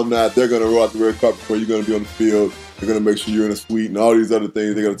 you're alumni, they're going to roll out the red carpet before you're going to be on the field. They're going to make sure you're in a suite and all these other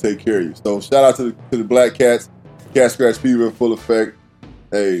things. They're going to take care of you. So shout out to the Black Cats. Cat Scratch Fever in full effect.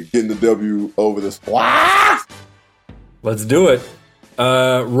 Hey, getting the W over the Squawks. Let's do it.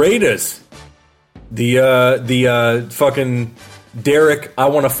 Raiders. The fucking Derek, I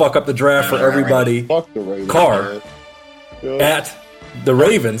want to fuck up the draft for everybody. Fuck the Raiders, car at the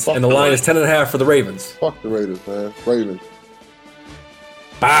Ravens, and the line is 10.5 for the Ravens. Fuck the Raiders, man. Ravens.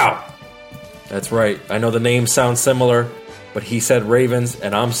 Bow. That's right. I know the names sound similar, but he said Ravens,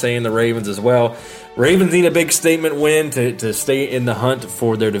 and I'm saying the Ravens as well. Ravens need a big statement win to stay in the hunt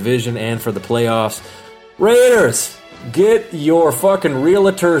for their division and for the playoffs. Raiders, get your fucking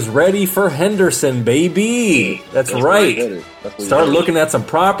realtors ready for Henderson, baby. That's right. Start looking at some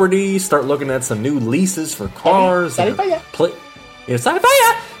properties. Start looking at some new leases for cars. You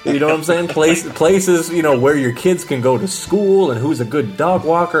know what I'm saying? Places, where your kids can go to school, and who's a good dog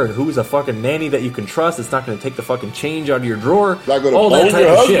walker, and who's a fucking nanny that you can trust. It's not going to take the fucking change out of your drawer. All that type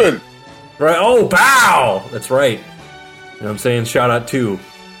of shit. Right? Oh, bow! That's right. You know what I'm saying? Shout out to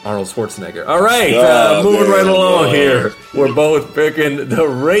Arnold Schwarzenegger. All right, moving right along here. We're both picking the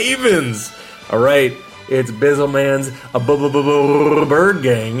Ravens. All right, it's Bizzleman's Bird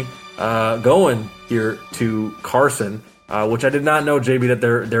Gang going here to Carson, which I did not know, JB, that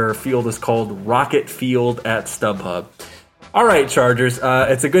their field is called Rocket Field at StubHub. All right, Chargers.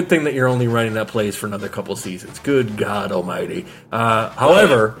 It's a good thing that you're only running that plays for another couple seasons. Good God Almighty.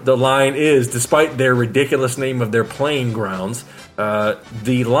 However, the line is, despite their ridiculous name of their playing grounds,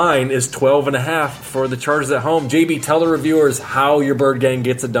 the line is 12.5 for the Chargers at home. JB, tell the reviewers how your Bird Gang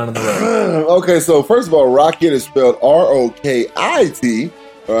gets it done on the road. Okay, so first of all, Rocket is spelled R-O-K-I-T.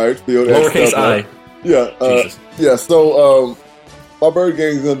 All right, spelled lowercase I. Yeah. So my Bird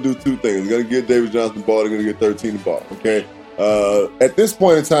Gang is going to do two things. They're going to get David Johnson the ball. They're going to get 13 the ball. Okay. At this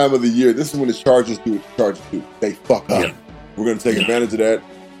point in time of the year, this is when the Chargers do what the Chargers do. They fuck up. Yeah. We're going to take advantage of that.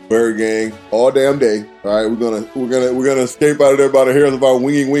 Bird Gang all damn day. All right. We're gonna escape out of there by the hairs of our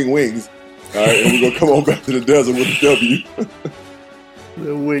wings. All right, and we're gonna come on back to the desert with a W.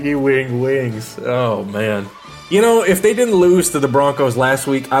 The wings. Oh man. You know, if they didn't lose to the Broncos last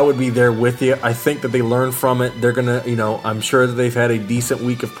week, I would be there with you. I think that they learned from it. They're going to, I'm sure that they've had a decent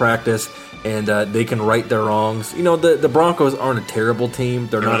week of practice, and they can right their wrongs. You know, the Broncos aren't a terrible team.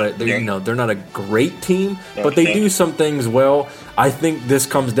 They're not a great team, but they do some things well. I think this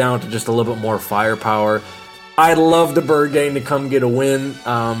comes down to just a little bit more firepower. I'd love the Bird Gang to come get a win.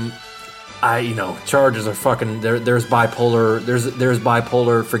 Chargers are fucking. There's bipolar. There's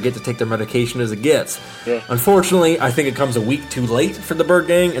bipolar. Forget to take their medication as it gets. Yeah. Unfortunately, I think it comes a week too late for the Bird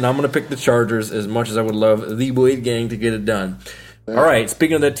Gang, and I'm going to pick the Chargers as much as I would love the Boyd Gang to get it done. Yeah. All right.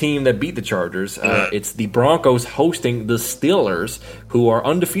 Speaking of the team that beat the Chargers, it's the Broncos hosting the Steelers, who are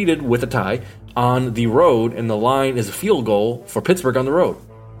undefeated with a tie on the road, and the line is a field goal for Pittsburgh on the road.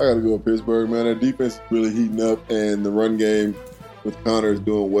 I got to go with Pittsburgh, man. That defense is really heating up, and the run game with Connor is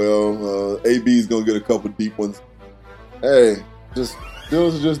doing well. AB is going to get a couple deep ones. Hey,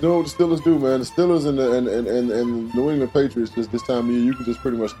 Steelers are just doing what the Steelers do, man. The Steelers and the New England Patriots, just this time of year, you can just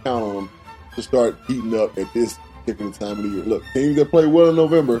pretty much count on them to start heating up at this particular time of the year. Look, teams that play well in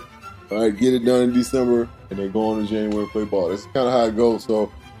November, all right, get it done in December, and they go on in January and play ball. That's kind of how it goes.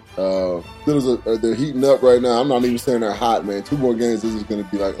 So, Steelers they're heating up right now. I'm not even saying they're hot, man. 2 more games, this is going to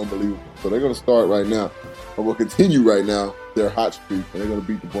be like unbelievable. So they're going to start right now, or will continue right now their hot streak, and they're going to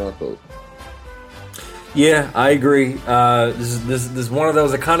beat the Broncos. Yeah, I agree. This is one of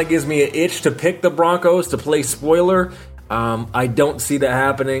those that kind of gives me an itch to pick the Broncos to play spoiler. I don't see that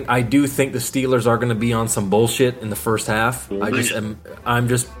happening. I do think the Steelers are going to be on some bullshit in the first half. I'm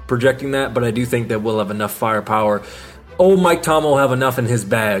just projecting that, but I do think that we'll have enough firepower. Old Mike Tom will have enough in his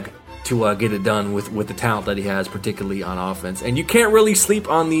bag to get it done with the talent that he has, particularly on offense. And you can't really sleep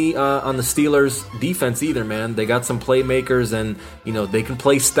on the Steelers' defense either, man. They got some playmakers, and they can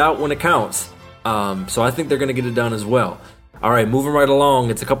play stout when it counts. So I think they're going to get it done as well. All right, moving right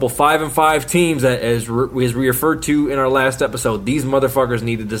along. It's a couple 5-5 teams that, as we referred to in our last episode, these motherfuckers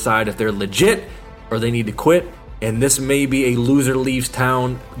need to decide if they're legit or they need to quit. And this may be a loser leaves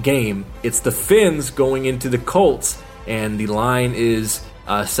town game. It's the Finns going into the Colts, and the line is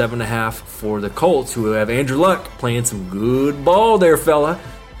 7.5 for the Colts, who have Andrew Luck playing some good ball there, fella.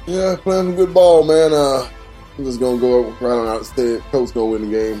 Yeah, playing some good ball, man. I'm just going to go right on out and say it. Colts going to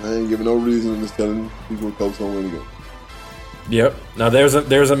win the game. I ain't giving no reason. I'm just telling people Colts going to win the game. Yep. Now there's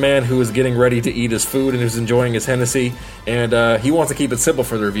a man who is getting ready to eat his food and who's enjoying his Hennessy, and he wants to keep it simple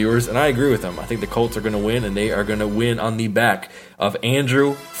for the reviewers, and I agree with him. I think the Colts are going to win, and they are going to win on the back of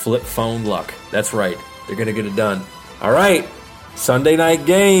Andrew Flip Phone Luck. That's right. They're going to get it done. All right. Sunday night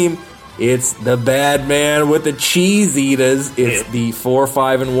game. It's the bad man with the cheese eaters. It's the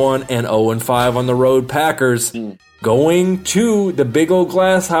 4-5-1 and 0-5 on the road Packers going to the big old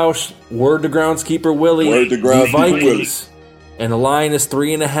glass house. Word to groundskeeper Willie. The Vikings. And the line is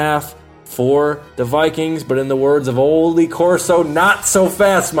 3.5 for the Vikings. But in the words of Oldie Corso, not so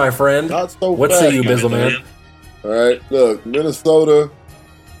fast, my friend. Not so what fast. What say you, Bizzle man? All right, look, Minnesota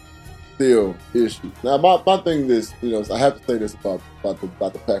still issue. Now, my thing is, I have to say this about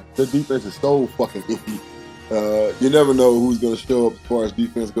the Packers. Their defense is so fucking iffy. You never know who's going to show up as far as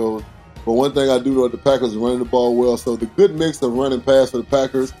defense goes. But one thing I do know, the Packers are running the ball well. So the good mix of running pass for the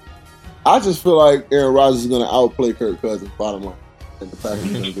Packers. I just feel like Aaron Rodgers is going to outplay Kirk Cousins, bottom line. And the Packers are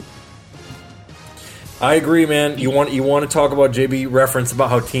going to get. I agree, man. You want to talk about JB reference about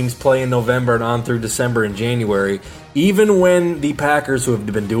how teams play in November and on through December and January. Even when the Packers, who have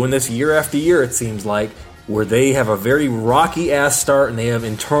been doing this year after year, it seems like, where they have a very rocky-ass start and they have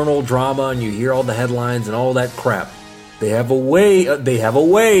internal drama and you hear all the headlines and all that crap. They have a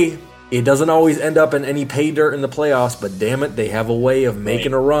way. It doesn't always end up in any pay dirt in the playoffs, but damn it, they have a way of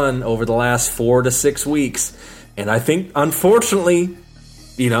making a run over the last 4 to 6 weeks. And I think, unfortunately,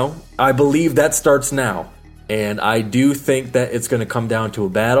 I believe that starts now. And I do think that it's going to come down to a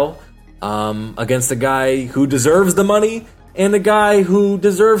battle against a guy who deserves the money and a guy who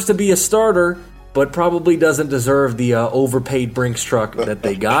deserves to be a starter. but probably doesn't deserve the overpaid Brinks truck that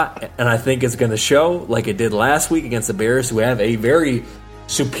they got. And I think it's going to show like it did last week against the Bears, who have a very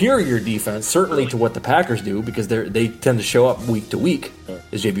superior defense, certainly to what the Packers do, because they tend to show up week to week,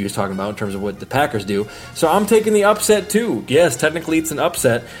 as JB was talking about in terms of what the Packers do. So I'm taking the upset too. Yes, technically it's an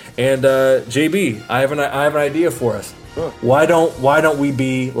upset. And JB, I have an idea for us. Why don't we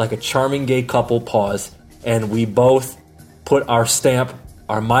be like a charming gay couple? Pause, and we both put our stamp,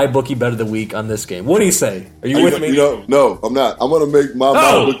 our My Bookie Bet of the Week on this game. What do you say? Are you with me? No, I'm not. I'm going to make my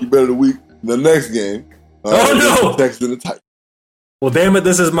Bookie Bet of the Week the next game. No! Texans and the Titans. Well, damn it,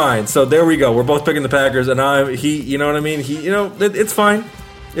 this is mine. So there we go. We're both picking the Packers, and you know what I mean? It's fine.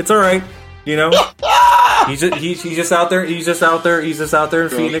 It's all right. You know, he's just out there. He's just out there in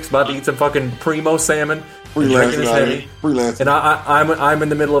Phoenix, about to eat some fucking primo salmon. Drinking his heavy. And I'm in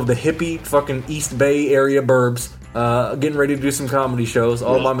the middle of the hippie fucking East Bay area burbs, getting ready to do some comedy shows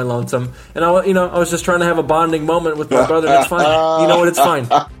all by my lonesome. And I was just trying to have a bonding moment with my brother. And it's fine. You know what? It's fine.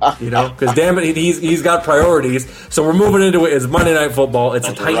 Because damn it, he's got priorities. So we're moving into it. It's Monday Night Football. It's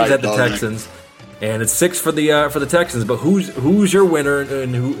the Titans at the Texans, and it's 6 for the Texans. But who's your winner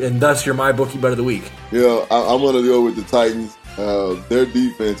and thus your My Bookie Bet of the Week? Yeah, I'm gonna go with the Titans. Their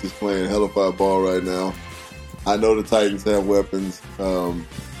defense is playing hellified ball right now. I know the Titans have weapons.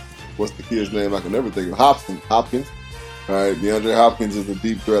 What's the kid's name? I can never think of. Hopkins. All right, DeAndre Hopkins is a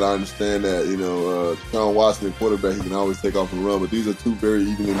deep threat. I understand that. Sean Watson, the quarterback, he can always take off and run. But these are two very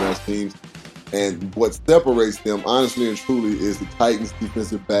evenly matched teams. And what separates them, honestly and truly, is the Titans'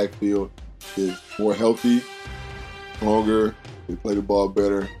 defensive backfield is more healthy, stronger. They play the ball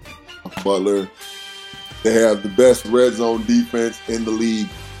better. Butler. They have the best red zone defense in the league.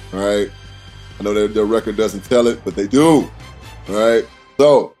 All right. I know their record doesn't tell it, but they do. All right.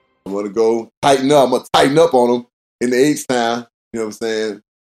 So I'm going to go tighten up. I'm going to tighten up on them in the H-Town. You know what I'm saying?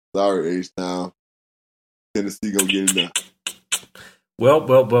 Sorry, H-Town. Tennessee going to get it done. Well,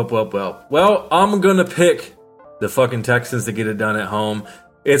 I'm going to pick the fucking Texans to get it done at home.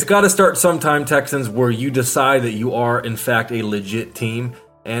 It's got to start sometime, Texans, where you decide that you are, in fact, a legit team.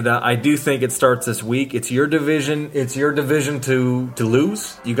 And I do think it starts this week. It's your division. It's your division to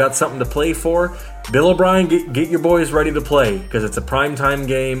lose. You got something to play for. Bill O'Brien, get your boys ready to play, because it's a primetime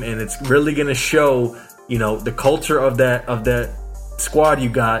game, and it's really going to show, the culture of that squad you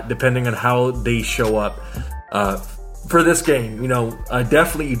got, depending on how they show up for this game. You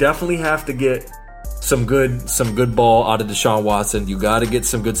definitely have to get some good ball out of Deshaun Watson. You got to get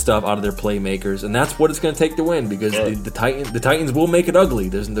some good stuff out of their playmakers, and that's what it's going to take to win. Because the Titans will make it ugly.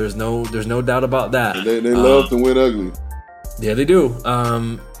 There's no doubt about that. They love to win ugly. Yeah, they do.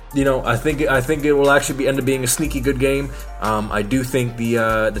 I think it will actually end up being a sneaky good game. I do think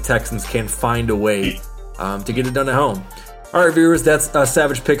the Texans can find a way to get it done at home. All right, viewers, that's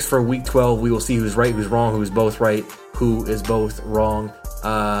Savage Picks for Week 12. We will see who's right, who's wrong, who's both right, who is both wrong.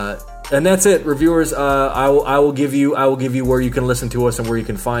 And that's it, reviewers. I will give you where you can listen to us and where you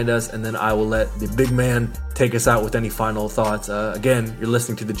can find us, and then I will let the big man take us out with any final thoughts. Again, you're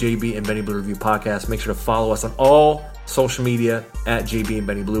listening to the JB and Benny Blue Review podcast. Make sure to follow us on all social media at JB and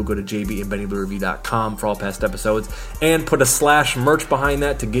Benny Blue. Go to jbandbennybluereview.com for all past episodes, and put a /merch behind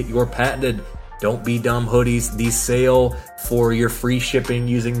that to get your patented Don't Be Dumb hoodies. The sale for your free shipping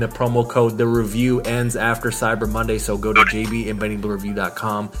using the promo code The Review ends after Cyber Monday, so go to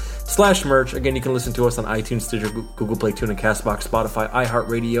jbandbennybluereview.com /merch. Again, you can listen to us on iTunes, Stitcher, Google Play, TuneIn, CastBox, Spotify,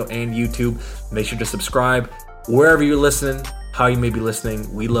 iHeartRadio, and YouTube. Make sure to subscribe wherever you're listening, how you may be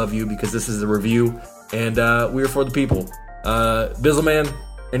listening. We love you because this is the review, and we are for the people. Bizzleman,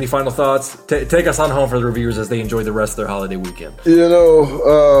 any final thoughts? Take us on home for the reviewers as they enjoy the rest of their holiday weekend.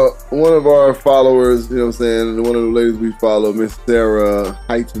 One of our followers, one of the ladies we follow, Miss Sarah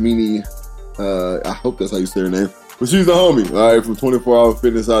Haitamini, I hope that's how you say her name, but she's a homie, all right, from 24 Hour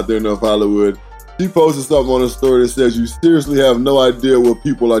Fitness out there in North Hollywood. She posted something on her story that says, you seriously have no idea what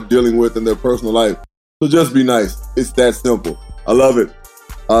people are dealing with in their personal life, so just be nice. It's that simple. I love it.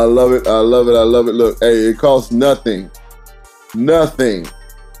 Look, hey, it costs nothing to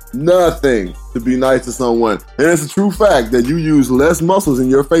be nice to someone. And it's a true fact that you use less muscles in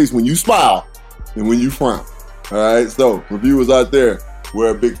your face when you smile than when you frown. All right, so reviewers out there, wear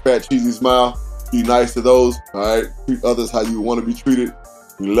a big fat cheesy smile. Be nice to those. All right, treat others how you want to be treated.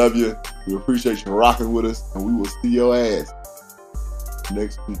 We love you. We appreciate you rocking with us, and we will see your ass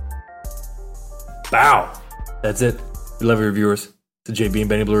next week. Bow. That's it. We love your reviewers. It's the JB and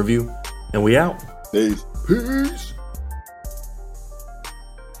Benny Blue Review, and we out. Peace.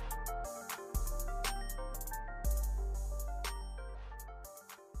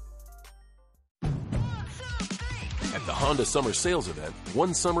 At the Honda Summer Sales Event,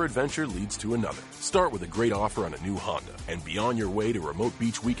 one summer adventure leads to another. Start with a great offer on a new Honda, and be on your way to remote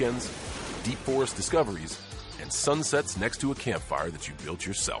beach weekends, deep forest discoveries, and sunsets next to a campfire that you built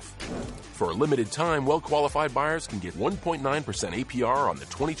yourself. For a limited time, well-qualified buyers can get 1.9% APR on the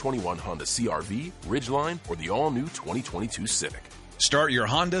 2021 Honda CR-V, Ridgeline, or the all-new 2022 Civic. Start your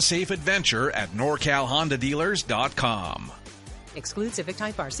Honda safe adventure at NorCalHondaDealers.com. Exclude Civic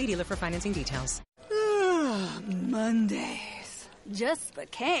Type R. See dealer for financing details. Mondays just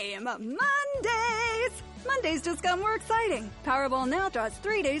became Mondays. Mondays just got more exciting. Powerball now draws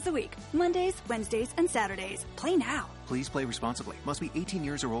 3 days a week. Mondays, Wednesdays, and Saturdays. Play now. Please play responsibly. Must be 18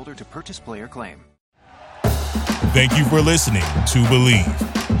 years or older to purchase, play, or claim. Thank you for listening to Believe.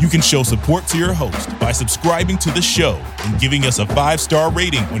 You can show support to your host by subscribing to the show and giving us a 5-star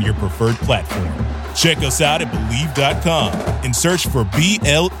rating on your preferred platform. Check us out at Believe.com and search for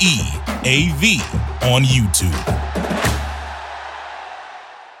BLEAV on YouTube.